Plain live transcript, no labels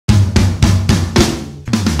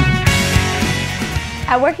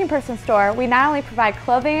At Working Person Store, we not only provide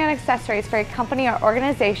clothing and accessories for a company or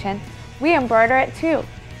organization, we embroider it too.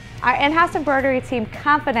 Our in-house embroidery team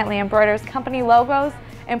confidently embroiders company logos,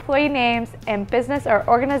 employee names, and business or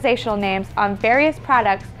organizational names on various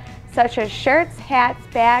products such as shirts, hats,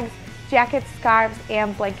 bags, jackets, scarves,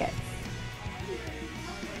 and blankets.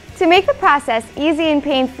 To make the process easy and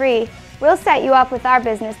pain-free, we'll set you up with our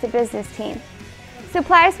business-to-business team.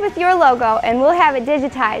 Supply us with your logo and we'll have it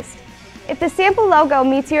digitized. If the sample logo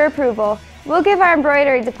meets your approval, we'll give our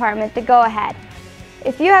embroidery department the go-ahead.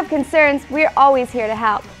 If you have concerns, we're always here to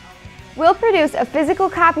help. We'll produce a physical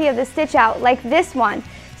copy of the stitch out like this one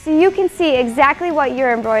so you can see exactly what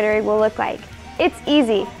your embroidery will look like. It's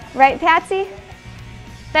easy, right Patsy?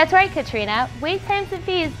 That's right, Catrina. Wait times and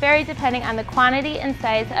fees vary depending on the quantity and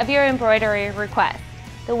size of your embroidery request.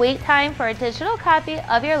 The wait time for a digital copy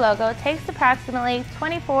of your logo takes approximately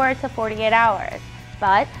 24 to 48 hours,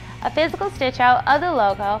 but a physical stitch out of the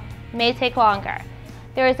logo may take longer.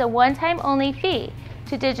 There is a one-time only fee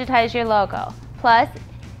to digitize your logo. Plus,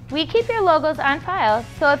 we keep your logos on file,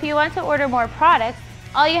 so if you want to order more products,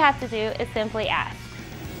 all you have to do is simply ask.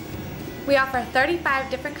 We offer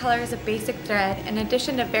 35 different colors of basic thread in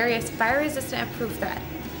addition to various fire-resistant and proof thread.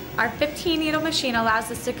 Our 15-needle machine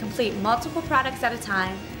allows us to complete multiple products at a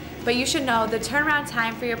time, but you should know the turnaround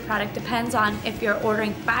time for your product depends on if you're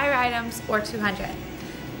ordering 5 items or 200.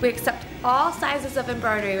 We accept all sizes of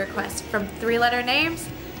embroidery requests from 3-letter names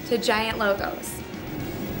to giant logos.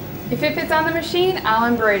 If it fits on the machine, I'll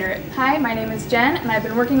embroider it. Hi, my name is Jen, and I've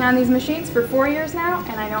been working on these machines for 4 years now,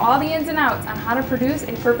 and I know all the ins and outs on how to produce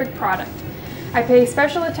a perfect product. I pay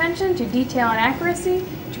special attention to detail and accuracy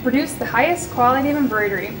to produce the highest quality of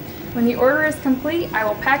embroidery. When the order is complete, I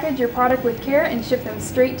will package your product with care and ship them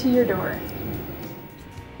straight to your door.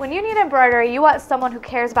 When you need embroidery, you want someone who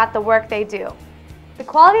cares about the work they do. The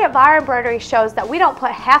quality of our embroidery shows that we don't put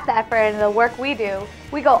half the effort into the work we do,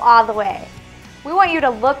 we go all the way. We want you to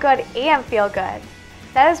look good and feel good.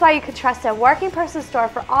 That is why you can trust a Working Person Store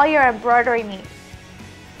for all your embroidery needs.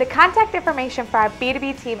 The contact information for our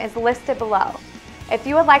B2B team is listed below. If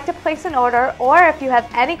you would like to place an order or if you have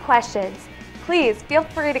any questions, please feel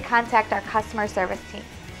free to contact our customer service team.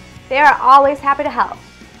 They are always happy to help.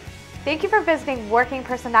 Thank you for visiting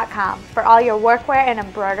workingperson.com for all your workwear and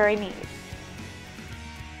embroidery needs.